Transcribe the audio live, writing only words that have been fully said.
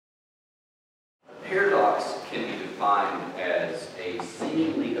paradox can be defined as a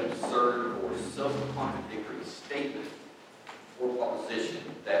seemingly absurd or self-contradictory statement or proposition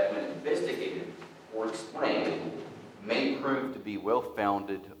that, when investigated or explained, may prove to be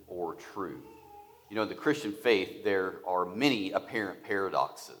well-founded or true. You know, in the Christian faith, there are many apparent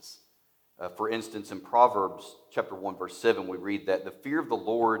paradoxes. For instance, in Proverbs chapter 1, verse 7, we read that the fear of the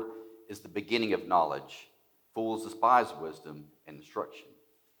Lord is the beginning of knowledge. Fools despise wisdom and instruction.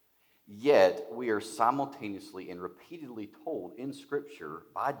 Yet, we are simultaneously and repeatedly told in Scripture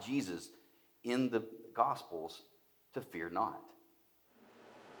by Jesus in the Gospels to fear not.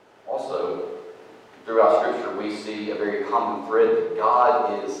 Also, throughout Scripture, we see a very common thread that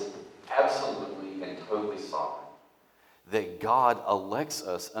God is absolutely and totally sovereign, that God elects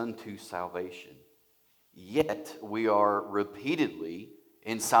us unto salvation. Yet, we are repeatedly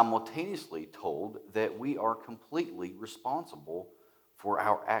and simultaneously told that we are completely responsible for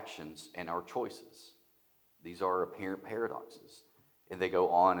our actions and our choices. These are apparent paradoxes, and they go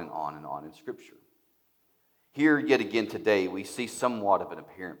on and on and on in Scripture. Here, yet again today, we see somewhat of an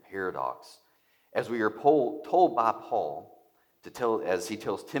apparent paradox, as we are told by Paul as he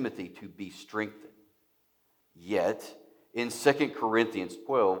tells Timothy to be strengthened. Yet, in 2 Corinthians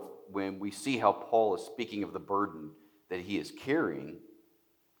 12, when we see how Paul is speaking of the burden that he is carrying,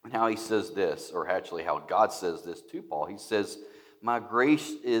 and how he says this, or actually how God says this to Paul, he says, "My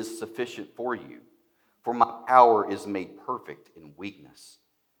grace is sufficient for you, for my power is made perfect in weakness."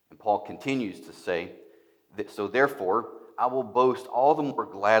 And Paul continues to say, "So therefore, I will boast all the more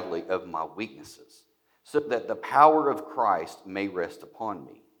gladly of my weaknesses, so that the power of Christ may rest upon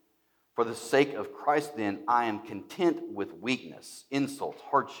me. For the sake of Christ, then, I am content with weakness, insults,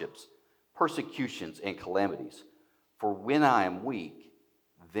 hardships, persecutions, and calamities. For when I am weak,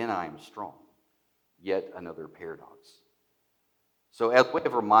 then I am strong." Yet another paradox. So as a way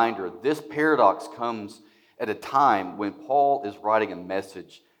of reminder, this paradox comes at a time when Paul is writing a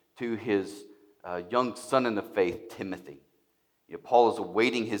message to his young son in the faith, Timothy. You know, Paul is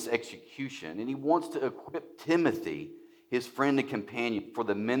awaiting his execution, and he wants to equip Timothy, his friend and companion, for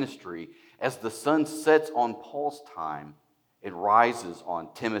the ministry as the sun sets on Paul's time and rises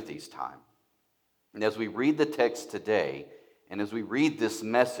on Timothy's time. And as we read the text today, and as we read this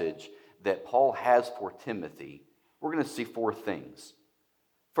message that Paul has for Timothy, we're going to see four things.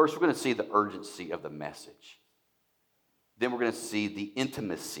 First, we're going to see the urgency of the message. Then we're going to see the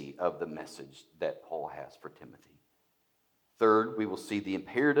intimacy of the message that Paul has for Timothy. Third, we will see the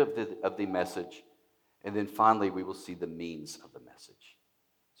imperative of the message. And then finally, we will see the means of the message.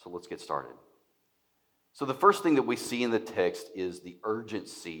 So let's get started. So the first thing that we see in the text is the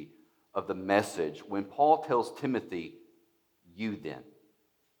urgency of the message when Paul tells Timothy, "You then."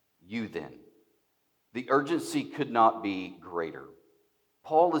 You then. The urgency could not be greater.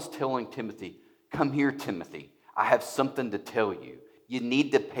 Paul is telling Timothy, "Come here, Timothy. I have something to tell you. You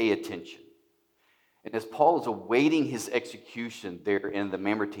need to pay attention." And as Paul is awaiting his execution there in the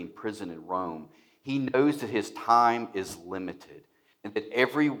Mamertine prison in Rome, he knows that his time is limited and that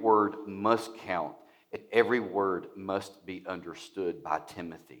every word must count and every word must be understood by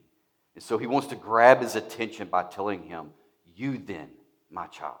Timothy. And so he wants to grab his attention by telling him, "You then, my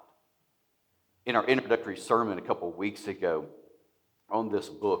child." In our introductory sermon a couple of weeks ago on this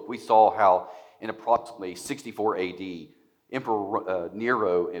book, we saw how in approximately 64 AD, Emperor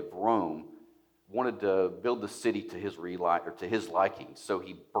Nero of Rome wanted to build the city to his liking, so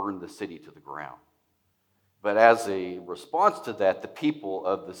he burned the city to the ground. But as a response to that, the people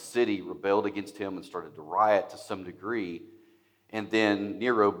of the city rebelled against him and started to riot to some degree, and then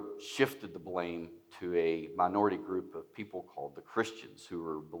Nero shifted the blame to a minority group of people called the Christians, who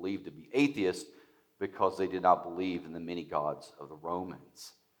were believed to be atheists because they did not believe in the many gods of the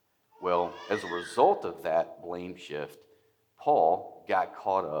Romans. Well, as a result of that blame shift, Paul got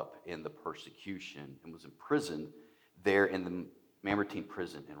caught up in the persecution and was imprisoned there in the Mamertine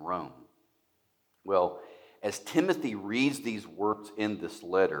prison in Rome. Well, as Timothy reads these words in this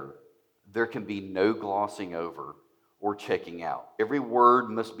letter, there can be no glossing over or checking out. Every word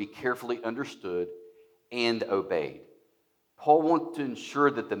must be carefully understood and obeyed. Paul wants to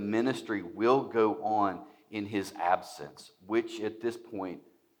ensure that the ministry will go on in his absence, which at this point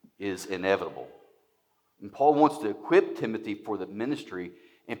is inevitable. And Paul wants to equip Timothy for the ministry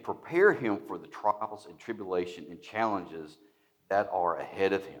and prepare him for the trials and tribulation and challenges that are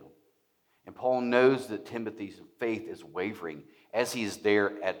ahead of him. And Paul knows that Timothy's faith is wavering as he is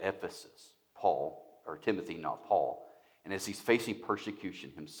there at Ephesus. Timothy, not Paul, and as he's facing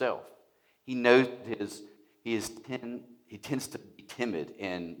persecution himself. He knows he tends to be timid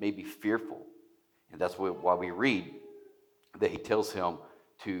and maybe fearful. And that's why we read that he tells him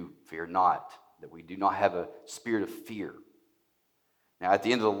to fear not. that we do not have a spirit of fear. Now, at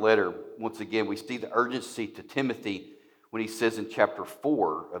the end of the letter, once again, we see the urgency to Timothy when he says in chapter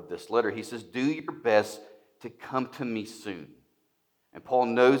 4 of this letter, he says, do your best to come to me soon. And Paul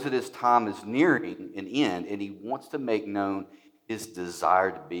knows that his time is nearing an end, and he wants to make known his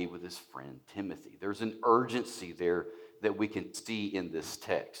desire to be with his friend Timothy. There's an urgency there that we can see in this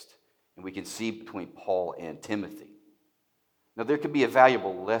text, and we can see between Paul and Timothy. Now, there could be a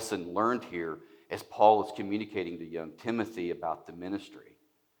valuable lesson learned here as Paul is communicating to young Timothy about the ministry.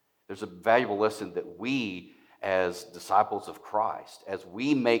 There's a valuable lesson that we, as disciples of Christ, as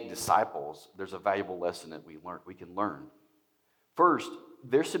we make disciples, there's a valuable lesson that we can learn. First,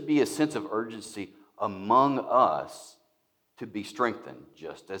 there should be a sense of urgency among us to be strengthened,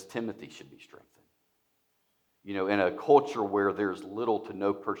 just as Timothy should be strengthened. You know, in a culture where there's little to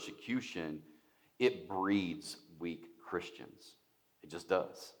no persecution, it breeds weak Christians. It just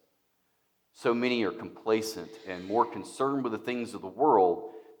does. So many are complacent and more concerned with the things of the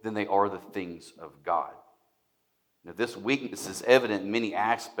world than they are the things of God. Now, this weakness is evident in many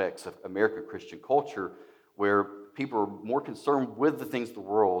aspects of American Christian culture, where people are more concerned with the things of the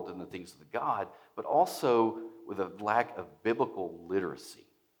world than the things of God, but also with a lack of biblical literacy.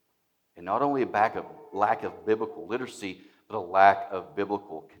 And not only a lack of biblical literacy, but a lack of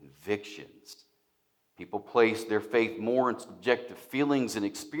biblical convictions. People place their faith more in subjective feelings and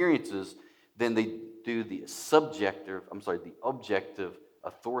experiences than they do the objective,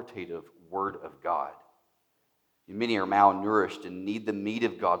 authoritative Word of God. Many are malnourished and need the meat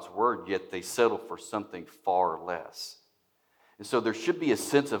of God's Word, yet they settle for something far less. And so there should be a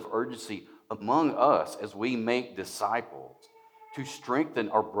sense of urgency among us as we make disciples to strengthen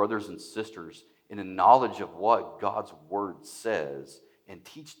our brothers and sisters in a knowledge of what God's Word says and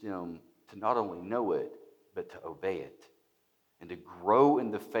teach them to not only know it, but to obey it, and to grow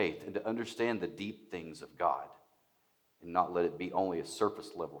in the faith and to understand the deep things of God and not let it be only a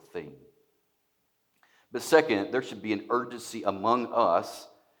surface level thing. But second, there should be an urgency among us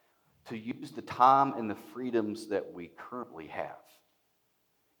to use the time and the freedoms that we currently have.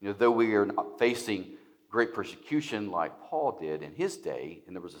 You know, though we are not facing great persecution like Paul did in his day,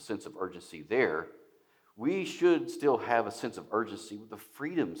 and there was a sense of urgency there, we should still have a sense of urgency with the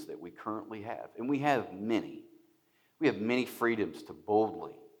freedoms that we currently have. And we have many. We have many freedoms to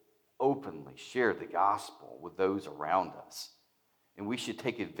boldly, openly share the gospel with those around us. And we should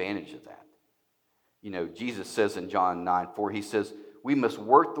take advantage of that. You know, Jesus says in John 9:4, he says, we must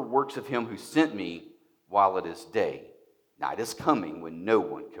work the works of him who sent me while it is day. Night is coming when no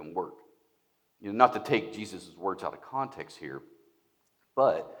one can work. You know, not to take Jesus' words out of context here,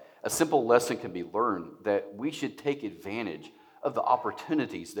 but a simple lesson can be learned that we should take advantage of the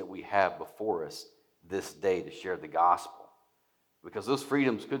opportunities that we have before us this day to share the gospel, because those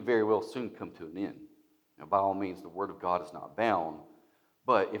freedoms could very well soon come to an end. Now, by all means, the Word of God is not bound,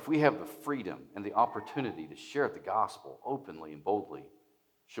 but if we have the freedom and the opportunity to share the gospel openly and boldly,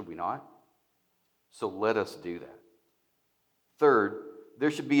 should we not? So let us do that. Third, there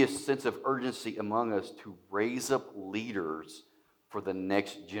should be a sense of urgency among us to raise up leaders for the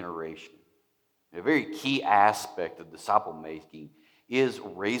next generation. A very key aspect of disciple making is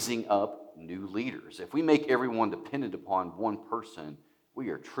raising up new leaders. If we make everyone dependent upon one person, we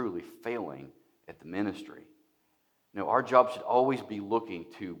are truly failing at the ministry. You know, our job should always be looking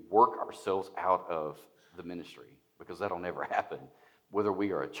to work ourselves out of the ministry, because that'll never happen. Whether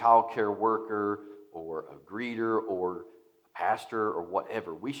we are a child care worker or a greeter or a pastor or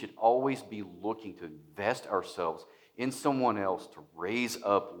whatever, we should always be looking to invest ourselves in someone else to raise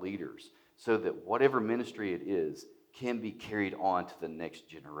up leaders so that whatever ministry it is can be carried on to the next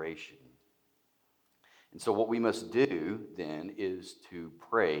generation. And so what we must do then is to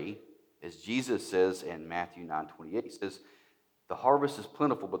pray, as Jesus says in Matthew 9:28, he says, the harvest is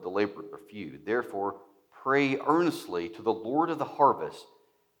plentiful, but the laborers are few. Therefore, pray earnestly to the Lord of the harvest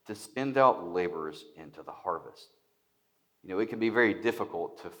to send out laborers into the harvest. You know, it can be very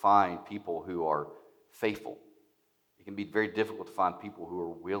difficult to find people who are faithful. It can be very difficult to find people who are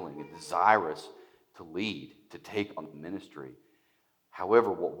willing and desirous to lead, to take on the ministry.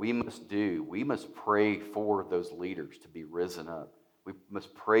 However, what we must do, we must pray for those leaders to be risen up. We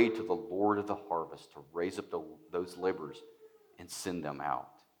must pray to the Lord of the harvest to raise up those laborers and send them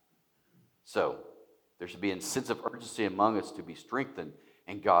out. So, there should be a sense of urgency among us to be strengthened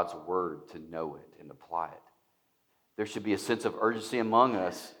in God's word, to know it and apply it. There should be a sense of urgency among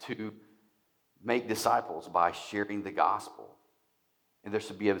us to make disciples by sharing the gospel. And there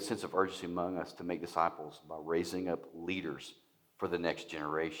should be a sense of urgency among us to make disciples by raising up leaders for the next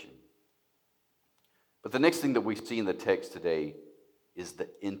generation. But the next thing that we see in the text today is the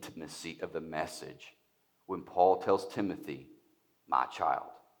intimacy of the message when Paul tells Timothy, my child.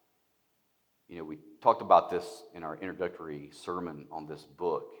 We talked about this in our introductory sermon on this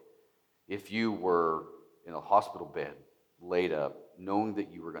book. If you were in a hospital bed, laid up, knowing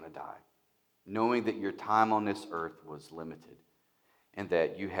that you were going to die, knowing that your time on this earth was limited, and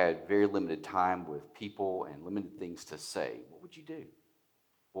that you had very limited time with people and limited things to say, what would you do?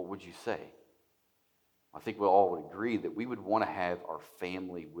 What would you say? I think we all would agree that we would want to have our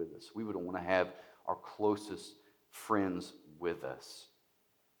family with us. We would want to have our closest friends with us.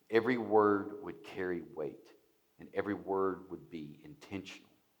 Every word would carry weight, and every word would be intentional.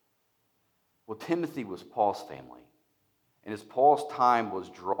 Well, Timothy was Paul's family, and as Paul's time was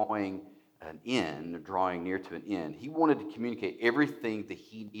drawing near to an end, he wanted to communicate everything that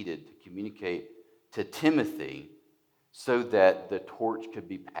he needed to communicate to Timothy so that the torch could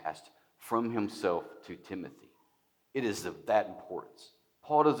be passed from himself to Timothy. It is of that importance.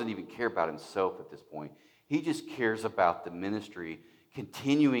 Paul doesn't even care about himself at this point. He just cares about the ministry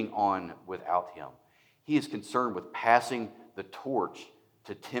continuing on without him. He is concerned with passing the torch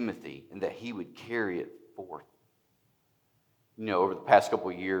to Timothy and that he would carry it forth. Over the past couple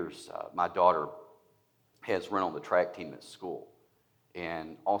of years, my daughter has run on the track team at school.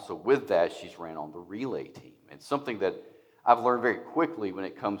 And also with that, she's ran on the relay team. And something that I've learned very quickly when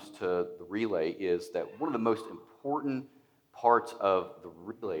it comes to the relay is that one of the most important parts of the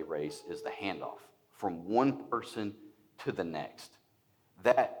relay race is the handoff from one person to the next.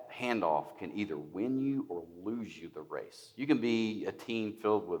 That handoff can either win you or lose you the race. You can be a team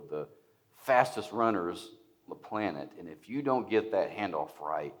filled with the fastest runners on the planet, and if you don't get that handoff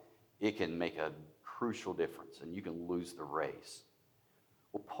right, it can make a crucial difference, and you can lose the race.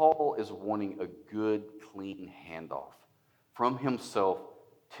 Well, Paul is wanting a good, clean handoff from himself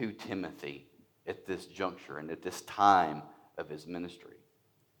to Timothy at this juncture and at this time of his ministry.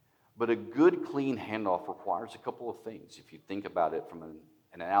 But a good, clean handoff requires a couple of things. If you think about it from an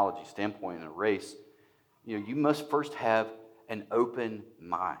analogy standpoint in a race, you must first have an open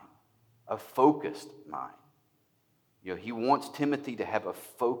mind, a focused mind. He wants Timothy to have a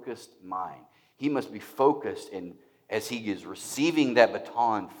focused mind. He must be focused, and as he is receiving that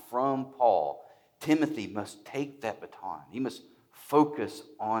baton from Paul, Timothy must take that baton. He must focus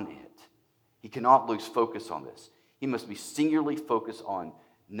on it. He cannot lose focus on this. He must be singularly focused on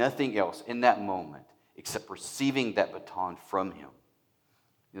nothing else in that moment except receiving that baton from him.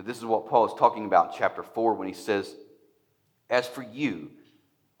 This is what Paul is talking about in chapter 4 when he says, as for you,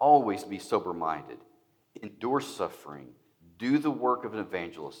 always be sober-minded, endure suffering, do the work of an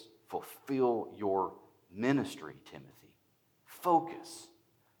evangelist, fulfill your ministry, Timothy. Focus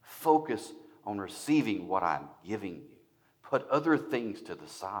on receiving what I'm giving you. Put other things to the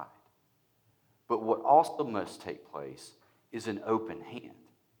side. But what also must take place is an open hand.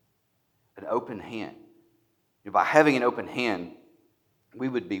 An open hand. By having an open hand, we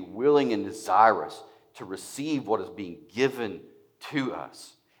would be willing and desirous to receive what is being given to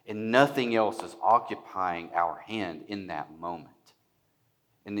us, and nothing else is occupying our hand in that moment.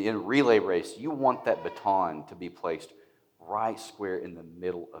 In a relay race, you want that baton to be placed right square in the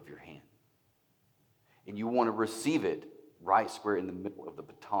middle of your hand. And you want to receive it right square in the middle of the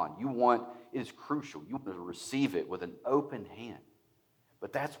baton. It is crucial. You want to receive it with an open hand.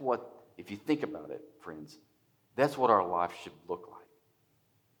 But that's what, if you think about it, friends, that's what our life should look like.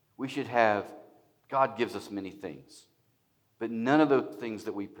 We should have, God gives us many things, but none of those things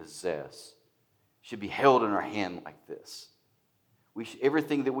that we possess should be held in our hand like this.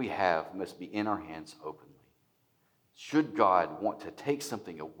 Everything that we have must be in our hands openly. Should God want to take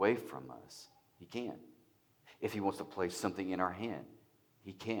something away from us, He can. If He wants to place something in our hand,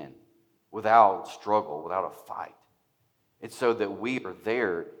 He can, without struggle, without a fight. And so that we are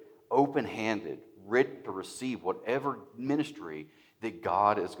there, open-handed, ready to receive whatever ministry that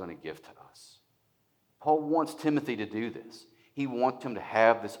God is going to give to us. Paul wants Timothy to do this. He wants him to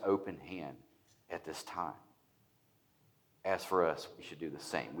have this open hand at this time. As for us, we should do the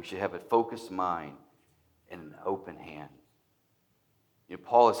same. We should have a focused mind and an open hand.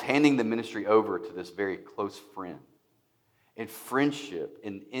 Paul is handing the ministry over to this very close friend. And friendship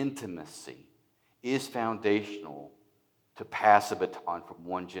and intimacy is foundational to pass a baton from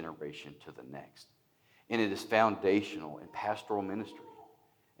one generation to the next. And it is foundational in pastoral ministry.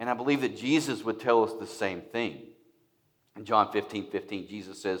 And I believe that Jesus would tell us the same thing. In John 15:15,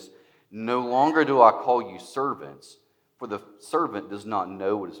 Jesus says, "No longer do I call you servants, for the servant does not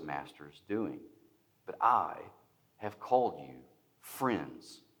know what his master is doing. But I have called you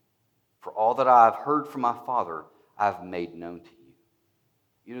friends. For all that I have heard from my Father, I have made known to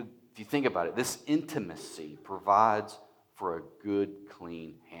you." If you think about it, this intimacy provides for a good,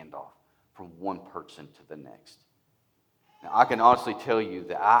 clean handoff from one person to the next. Now, I can honestly tell you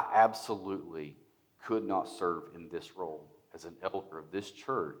that I absolutely could not serve in this role as an elder of this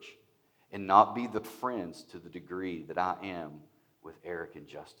church and not be the friends to the degree that I am with Eric and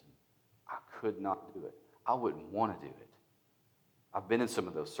Justin. I could not do it. I wouldn't want to do it. I've been in some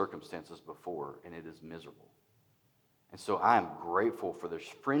of those circumstances before, and it is miserable. And so I am grateful for this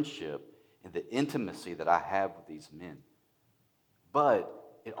friendship and the intimacy that I have with these men.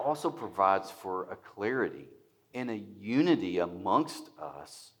 But it also provides for a clarity and a unity amongst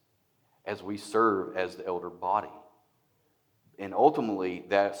us as we serve as the elder body. And ultimately,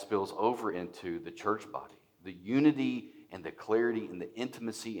 that spills over into the church body. The unity and the clarity and the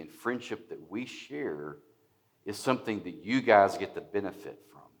intimacy and friendship that we share is something that you guys get the benefit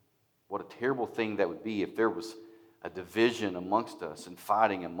from. What a terrible thing that would be if there was a division amongst us and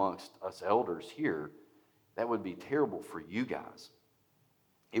fighting amongst us elders here. That would be terrible for you guys.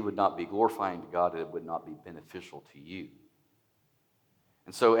 It would not be glorifying to God, and it would not be beneficial to you.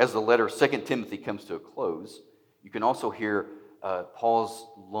 And so as the letter of 2 Timothy comes to a close, you can also hear Paul's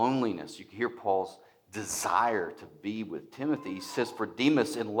loneliness. You can hear Paul's desire to be with Timothy. He says, "For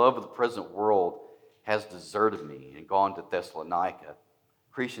Demas, in love of the present world, has deserted me and gone to Thessalonica.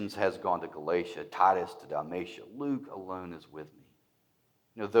 Crescens has gone to Galatia, Titus to Dalmatia. Luke alone is with me."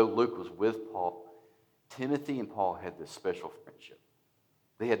 You know, though Luke was with Paul, Timothy and Paul had this special friendship.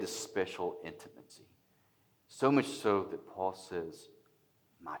 They had this special intimacy. So much so that Paul says,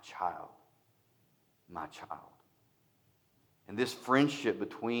 "My child, my child." And this friendship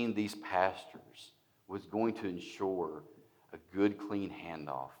between these pastors was going to ensure a good, clean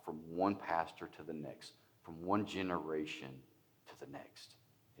handoff from one pastor to the next, from one generation to the next.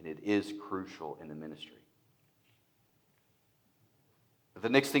 And it is crucial in the ministry. But the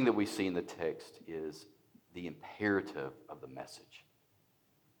next thing that we see in the text is the imperative of the message.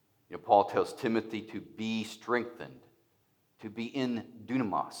 You know, Paul tells Timothy to be strengthened, to be in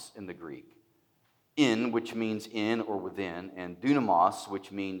dunamos in the Greek. In, which means in or within, and dunamos,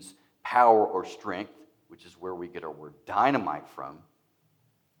 which means power or strength, which is where we get our word dynamite from,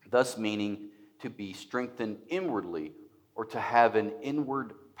 thus meaning to be strengthened inwardly or to have an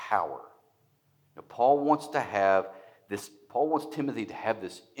inward power. Now, Paul wants Timothy to have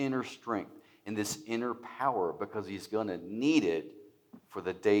this inner strength and this inner power because he's going to need it for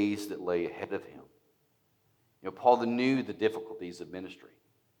the days that lay ahead of him. You know, Paul knew the difficulties of ministry.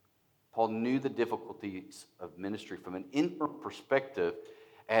 Paul knew the difficulties of ministry from an inner perspective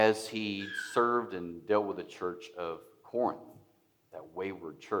as he served and dealt with the church of Corinth, that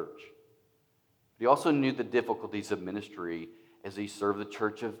wayward church. But he also knew the difficulties of ministry as he served the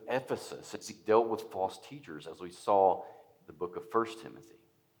church of Ephesus, as he dealt with false teachers, as we saw in the book of 1 Timothy.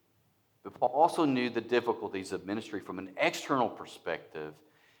 But Paul also knew the difficulties of ministry from an external perspective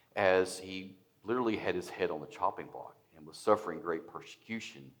as he literally had his head on the chopping block and was suffering great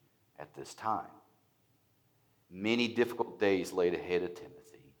persecution at this time. Many difficult days laid ahead of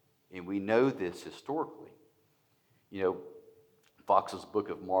Timothy, and we know this historically. You know, Fox's Book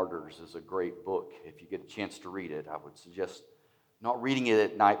of Martyrs is a great book. If you get a chance to read it, I would suggest not reading it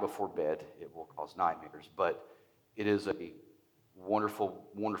at night before bed. It will cause nightmares, but it is a wonderful,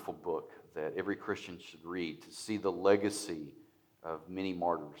 wonderful book that every Christian should read to see the legacy of many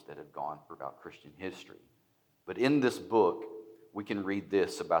martyrs that have gone throughout Christian history. But in this book, we can read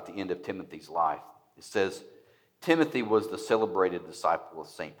this about the end of Timothy's life. It says, "Timothy was the celebrated disciple of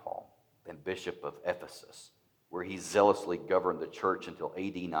St. Paul and Bishop of Ephesus, where he zealously governed the church until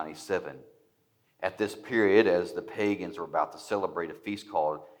AD 97. At this period, as the pagans were about to celebrate a feast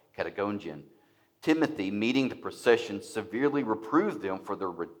called Catagongian, Timothy, meeting the procession, severely reproved them for their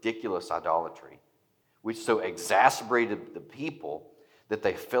ridiculous idolatry, which so exasperated the people that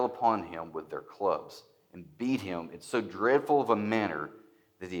they fell upon him with their clubs and beat him in so dreadful of a manner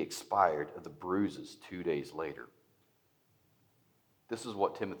that he expired of the bruises 2 days later." This is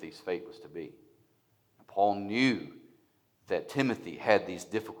what Timothy's fate was to be. Paul knew that Timothy had these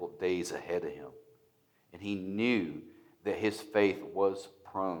difficult days ahead of him, and he knew that his faith was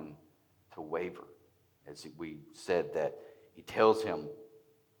prone to waver. As we said, that he tells him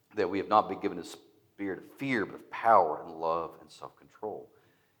that we have not been given a spirit of fear, but of power and love and self-control.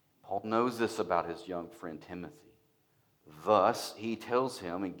 Paul knows this about his young friend Timothy. Thus, he tells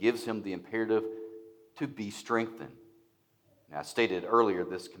him and gives him the imperative to be strengthened. Now, I stated earlier,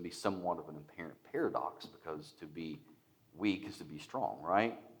 this can be somewhat of an apparent paradox because to be weak is to be strong,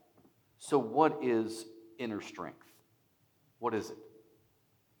 right? So what is inner strength? What is it?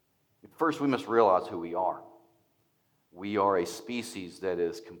 First, we must realize who we are. We are a species that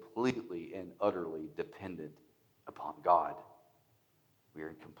is completely and utterly dependent upon God. We are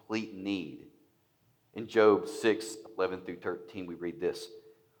in complete need. In Job 6:11 through 13, we read this: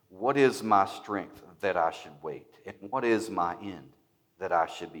 "What is my strength that I should wait? And what is my end that I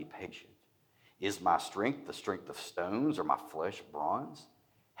should be patient? Is my strength the strength of stones, or my flesh bronze?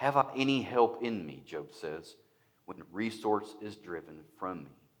 Have I any help in me," Job says, "when resource is driven from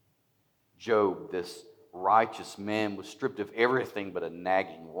me?" Job, this righteous man, was stripped of everything but a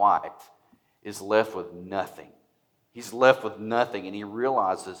nagging wife, is left with nothing. He's left with nothing, and he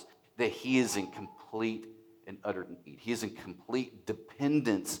realizes that he is in complete and utter need. He is in complete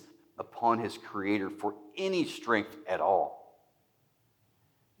dependence upon his Creator for any strength at all.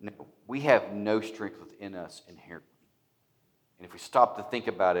 No, we have no strength within us inherently. And if we stop to think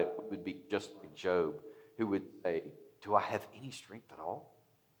about it, we would be just like Job, who would say, do I have any strength at all?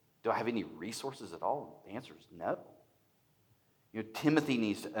 Do I have any resources at all? The answer is no. Timothy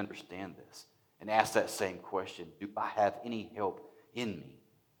needs to understand this and ask that same question. Do I have any help in me?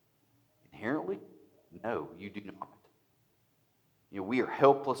 Inherently, no, you do not. We are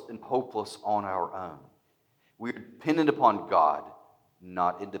helpless and hopeless on our own. We are dependent upon God,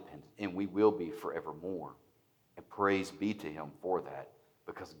 not independent, and we will be forevermore. And praise be to Him for that,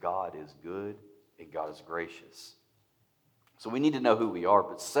 because God is good and God is gracious. So we need to know who we are.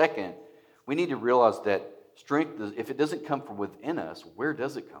 But second, we need to realize that strength, if it doesn't come from within us, where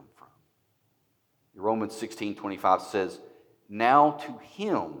does it come from? Romans 16:25 says, "Now to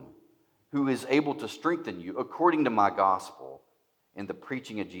Him who is able to strengthen you according to my gospel and the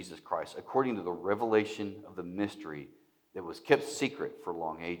preaching of Jesus Christ, according to the revelation of the mystery that was kept secret for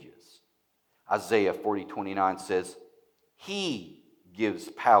long ages." Isaiah 40:29 says, "He gives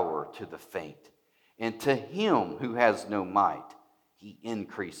power to the faint, and to him who has no might, He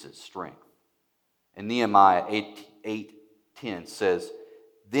increases strength." And Nehemiah 8:10 says,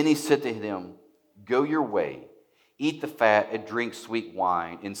 "Then he said to them, go your way, eat the fat and drink sweet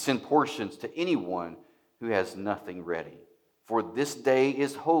wine, and send portions to anyone who has nothing ready. For this day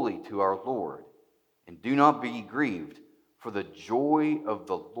is holy to our Lord. And do not be grieved, for the joy of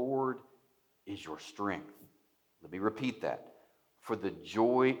the Lord is your strength." Let me repeat that. For the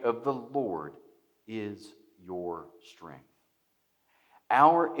joy of the Lord is your strength.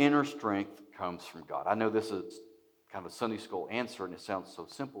 Our inner strength comes from God. I know this is kind of a Sunday school answer, and it sounds so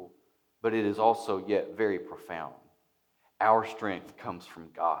simple, but it is also yet very profound. Our strength comes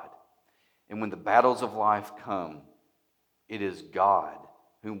from God. And when the battles of life come, it is God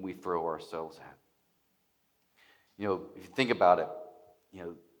whom we throw ourselves at. If you think about it,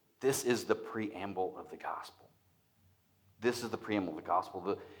 this is the preamble of the gospel. This is the preamble of the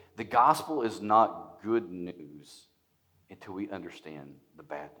gospel. The gospel is not good news until we understand the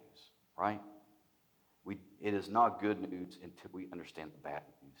bad news, right? It is not good news until we understand the bad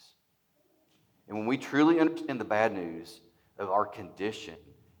news. And when we truly understand the bad news of our condition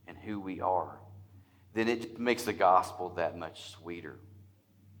and who we are, then it makes the gospel that much sweeter.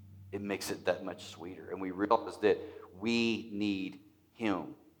 It makes it that much sweeter. And we realize that we need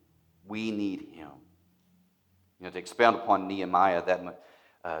Him. We need Him. To expound upon Nehemiah,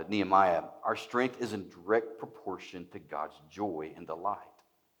 our strength is in direct proportion to God's joy and delight.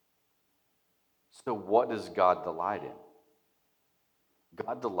 So what does God delight in?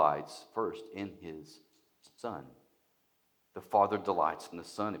 God delights first in His Son. The Father delights in the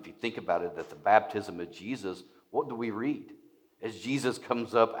Son. If you think about it, at the baptism of Jesus, what do we read? As Jesus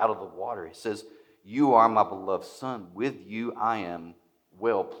comes up out of the water, He says, "You are my beloved Son. With you I am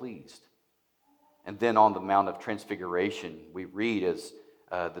well pleased." And then on the Mount of Transfiguration, we read as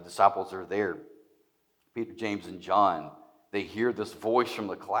the disciples are there, Peter, James, and John, they hear this voice from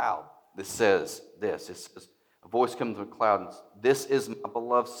the cloud that says this. It says, a voice comes from the cloud, and "This is my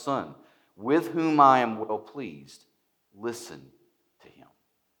beloved Son, with whom I am well pleased. Listen to Him."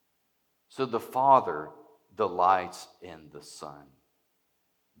 So the Father delights in the Son.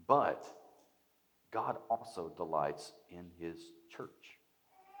 But God also delights in His church.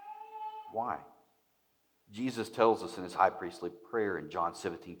 Why? Jesus tells us in His high priestly prayer in John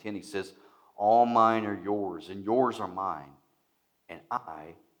 17:10, He says, "All mine are yours, and yours are mine, and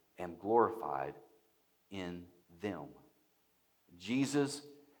I am glorified in them." Jesus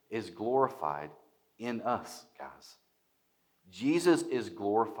is glorified in us, guys. Jesus is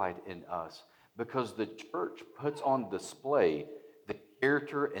glorified in us because the church puts on display the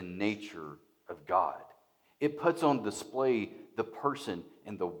character and nature of God. It puts on display the person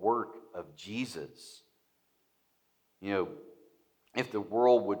and the work of Jesus. If the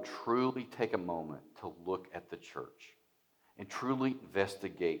world would truly take a moment to look at the church and truly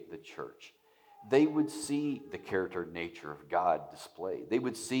investigate the church, they would see the character and nature of God displayed. They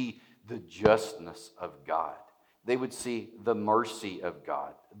would see the justness of God. They would see the mercy of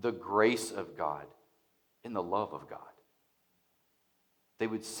God, the grace of God, and the love of God. They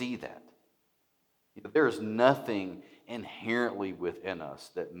would see that. There is nothing inherently within us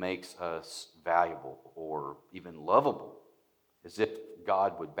that makes us valuable or even lovable, as if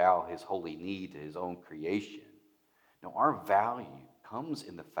God would bow his holy knee to his own creation. No, our value comes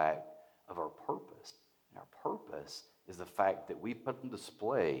in the fact of our purpose. And our purpose is the fact that we put on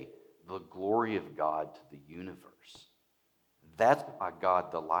display the glory of God to the universe. That's why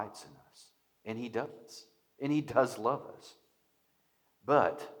God delights in us. And he does. And he does love us.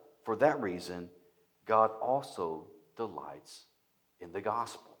 But for that reason, God also delights in the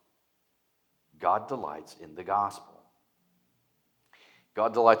gospel. God delights in the gospel.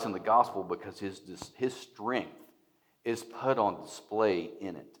 God delights in the gospel because his strength is put on display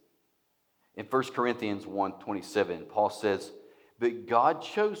in it. In 1 Corinthians 1:27, Paul says, "But God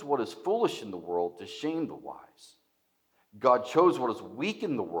chose what is foolish in the world to shame the wise. God chose what is weak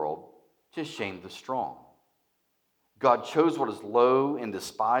in the world to shame the strong. God chose what is low and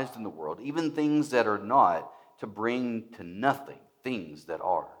despised in the world, even things that are not, to bring to nothing things that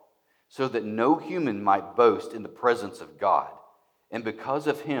are, so that no human might boast in the presence of God. And because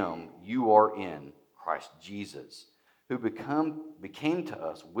of him, you are in Christ Jesus, who became to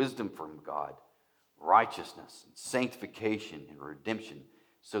us wisdom from God, righteousness and sanctification and redemption,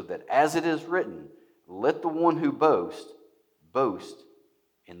 so that as it is written, let the one who boasts, boast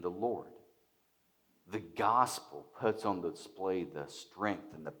in the Lord." The gospel puts on display the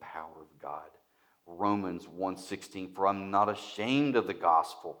strength and the power of God. Romans 1:16, "For I'm not ashamed of the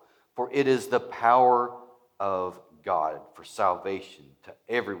gospel, for it is the power of God for salvation to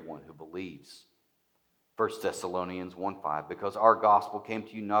everyone who believes." 1 Thessalonians 1:5, "Because our gospel came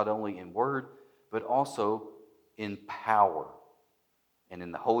to you not only in word, but also in power and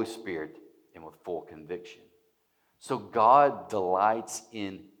in the Holy Spirit and with full conviction." So God delights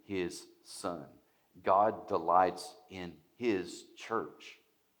in his Son. God delights in his church.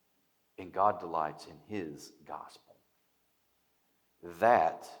 And God delights in his gospel.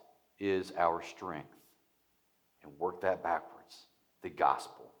 That is our strength. And work that backwards. The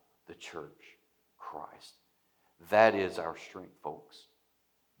gospel, the church, Christ. That is our strength, folks.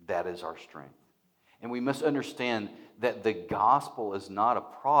 That is our strength. And we must understand that the gospel is not a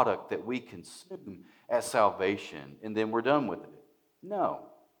product that we consume at salvation and then we're done with it. No.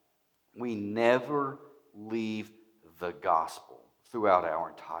 We never leave the gospel throughout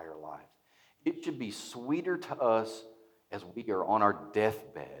our entire life. It should be sweeter to us as we are on our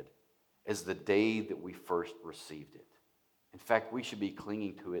deathbed as the day that we first received it. In fact, we should be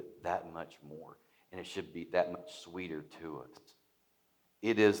clinging to it that much more, and it should be that much sweeter to us.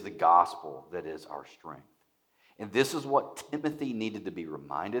 It is the gospel that is our strength. And this is what Timothy needed to be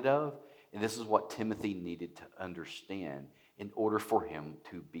reminded of, and this is what Timothy needed to understand in order for him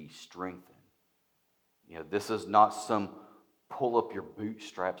to be strengthened. This is not some pull up your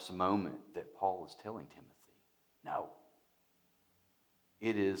bootstraps moment that Paul is telling Timothy. No.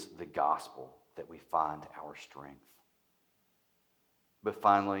 It is the gospel that we find our strength. But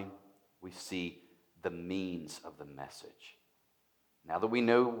finally, we see the means of the message. Now that we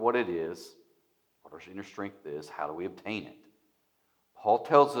know what it is, what our inner strength is, how do we obtain it? Paul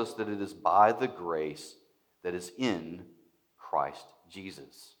tells us that it is by the grace that is in Christ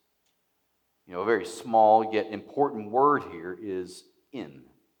Jesus. A very small yet important word here is in.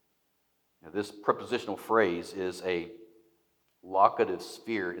 This prepositional phrase is a locative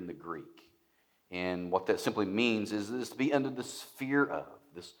sphere in the Greek. And what that simply means is this to be under the sphere of.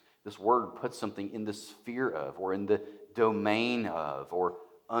 This word puts something in the sphere of, or in the domain of, or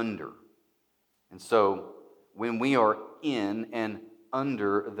under. And so when we are in and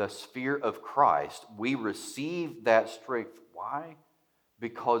under the sphere of Christ, we receive that strength. Why?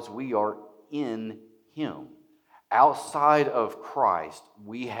 Because we are in him. Outside of Christ,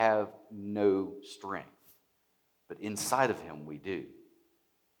 we have no strength. But inside of him, we do.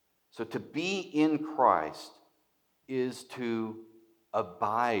 So to be in Christ is to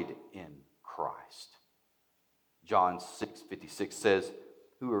abide in Christ. John 6:56 says,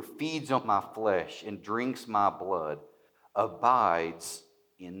 "Whoever feeds on my flesh and drinks my blood abides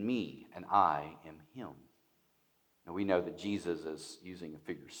in me, and I in him." Now we know that Jesus is using a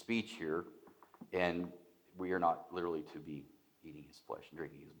figure of speech here, and we are not literally to be eating his flesh and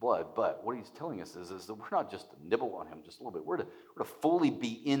drinking his blood. But what he's telling us is that we're not just to nibble on him just a little bit. We're to fully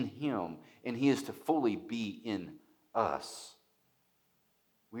be in him, and he is to fully be in us.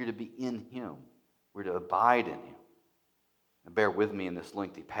 We're to be in him. We're to abide in him. Now bear with me in this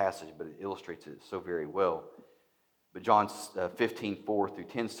lengthy passage, but it illustrates it so very well. But John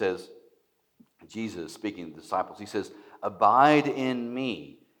 15:4-10 says, Jesus speaking to the disciples, he says, "Abide in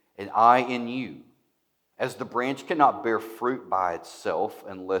me, and I in you. As the branch cannot bear fruit by itself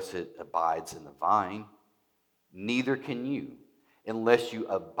unless it abides in the vine, neither can you unless you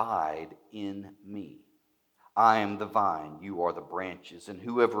abide in me. I am the vine, you are the branches, and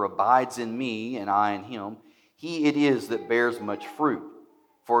whoever abides in me and I in him, he it is that bears much fruit.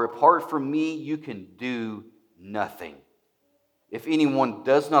 For apart from me, you can do nothing. If anyone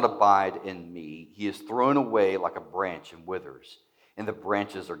does not abide in me, he is thrown away like a branch and withers, and the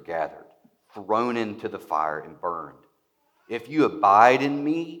branches are gathered, thrown into the fire and burned. If you abide in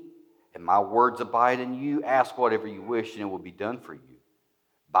me, and my words abide in you, ask whatever you wish, and it will be done for you.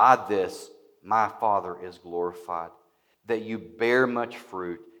 By this, my Father is glorified, that you bear much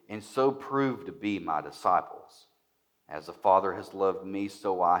fruit, and so prove to be my disciples. As the Father has loved me,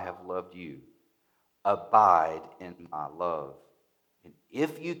 so I have loved you. Abide in my love. And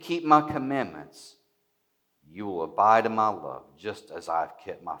if you keep my commandments, you will abide in my love, just as I have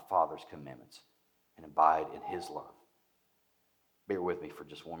kept my Father's commandments and abide in his love." Bear with me for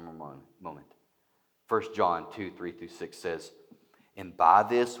just one more moment. 1 John 2:3-6 says, "And by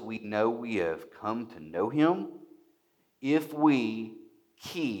this we know we have come to know him, if we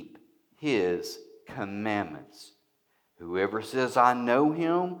keep his commandments. Whoever says, 'I know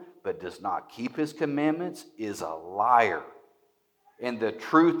him,' but does not keep his commandments is a liar, and the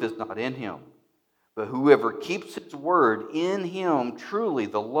truth is not in him. But whoever keeps his word, in him truly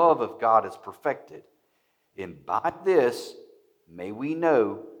the love of God is perfected. And by this may we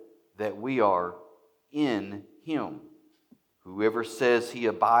know that we are in him. Whoever says he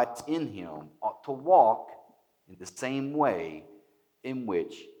abides in him ought to walk in the same way in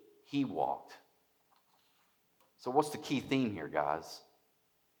which he walked." So what's the key theme here, guys?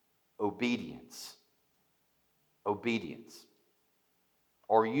 Obedience. Obedience.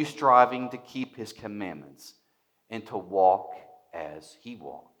 Are you striving to keep his commandments and to walk as he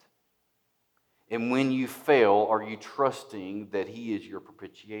walked? And when you fail, are you trusting that he is your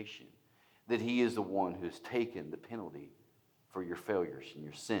propitiation, that he is the one who has taken the penalty for your failures and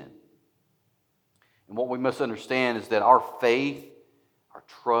your sin? And what we must understand is that our faith, our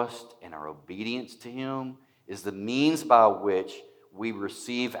trust, and our obedience to him is the means by which we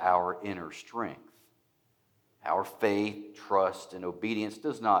receive our inner strength. Our faith, trust, and obedience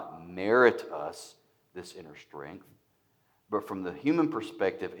does not merit us this inner strength, but from the human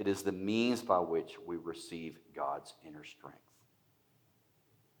perspective, it is the means by which we receive God's inner strength.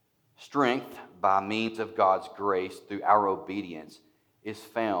 Strength, by means of God's grace through our obedience, is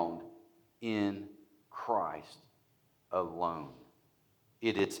found in Christ alone.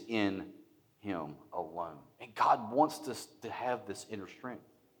 It is in him alone. And God wants us to have this inner strength.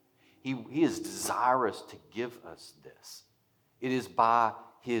 He is desirous to give us this. It is by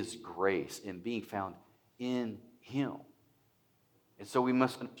his grace and being found in him. And so we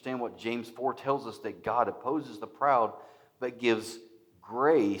must understand what James 4 tells us, that God opposes the proud but gives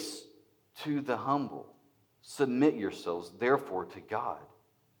grace to the humble. Submit yourselves, therefore, to God.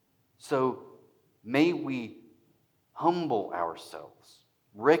 So may we humble ourselves,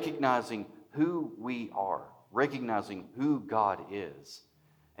 recognizing who we are, recognizing who God is,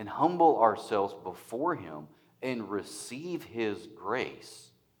 and humble ourselves before him and receive his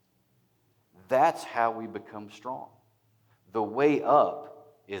grace. That's how we become strong. The way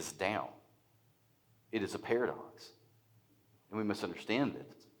up is down. It is a paradox, and we must understand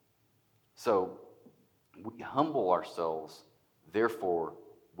this. So we humble ourselves, therefore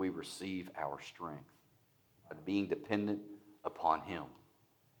we receive our strength by being dependent upon him.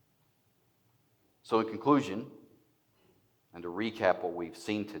 So in conclusion, and to recap what we've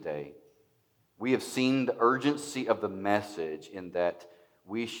seen today, we have seen the urgency of the message in that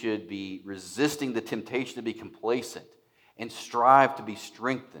we should be resisting the temptation to be complacent and strive to be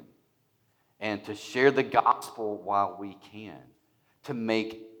strengthened and to share the gospel while we can, to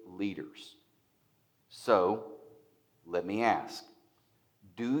make leaders. So, let me ask,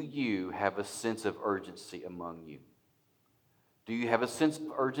 do you have a sense of urgency among you? Do you have a sense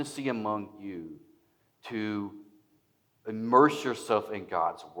of urgency among you to immerse yourself in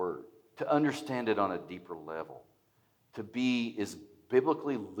God's word, to understand it on a deeper level, to be as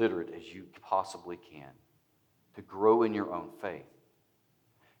biblically literate as you possibly can, to grow in your own faith?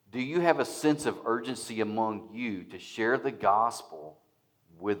 Do you have a sense of urgency among you to share the gospel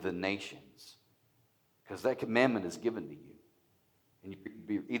with the nations? Because that commandment is given to you, and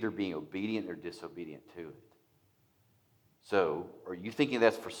you're either being obedient or disobedient to it. So, are you thinking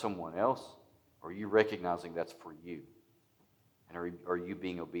that's for someone else, or are you recognizing that's for you? And are you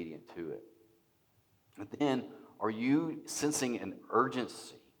being obedient to it? And then, are you sensing an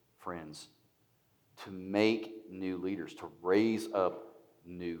urgency, friends, to make new leaders, to raise up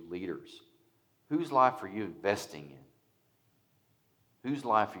new leaders. Whose life are you investing in? Whose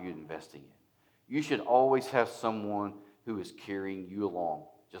life are you investing in? You should always have someone who is carrying you along,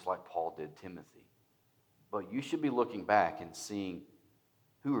 just like Paul did Timothy. But you should be looking back and seeing,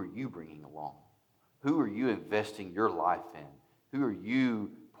 who are you bringing along? Who are you investing your life in? Who are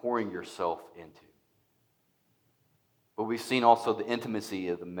you pouring yourself into? But we've seen also the intimacy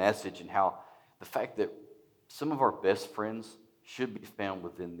of the message and how the fact that some of our best friends should be found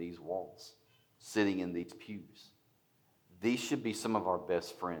within these walls, sitting in these pews. These should be some of our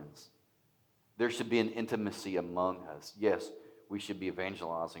best friends. There should be an intimacy among us. Yes, we should be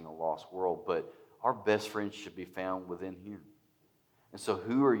evangelizing a lost world, but our best friends should be found within here. And so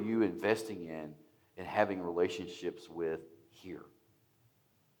who are you investing in and having relationships with here?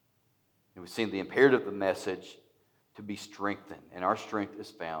 And we've seen the imperative of the message to be strengthened, and our strength is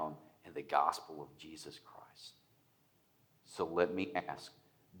found in the gospel of Jesus Christ. So let me ask,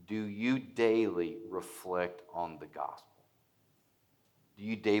 do you daily reflect on the gospel? Do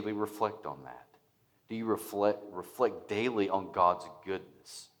you daily reflect on that? Do you reflect daily on God's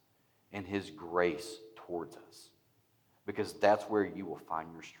goodness and His grace towards us? Because that's where you will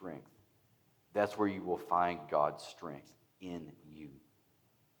find your strength. That's where you will find God's strength in you.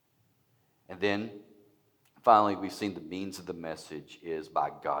 And then, finally, we've seen the means of the message is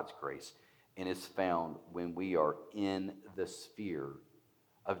by God's grace. And it's found when we are in the sphere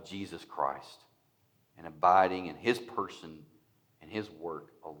of Jesus Christ and abiding in His person and His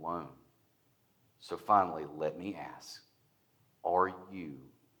work alone. So finally, let me ask, are you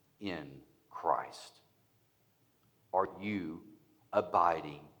in Christ? Are you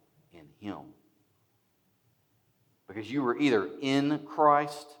abiding in Him? Because you are either in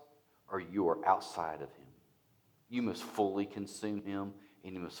Christ or you are outside of Him. You must fully consume Him,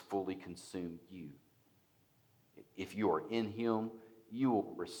 and He must fully consume you. If you are in Him, you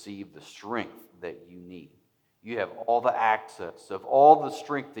will receive the strength that you need. You have all the access of all the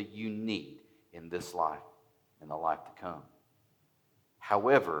strength that you need in this life and the life to come.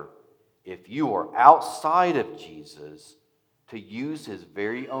 However, if you are outside of Jesus, to use His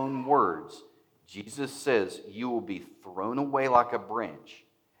very own words, Jesus says you will be thrown away like a branch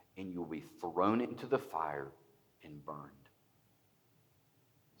and you will be thrown into the fire and burned.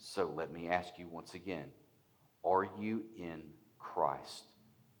 So let me ask you once again, are you in Christ?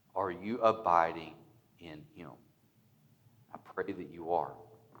 Are you abiding in Him? I pray that you are.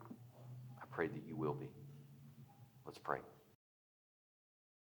 I pray that you will be. Let's pray.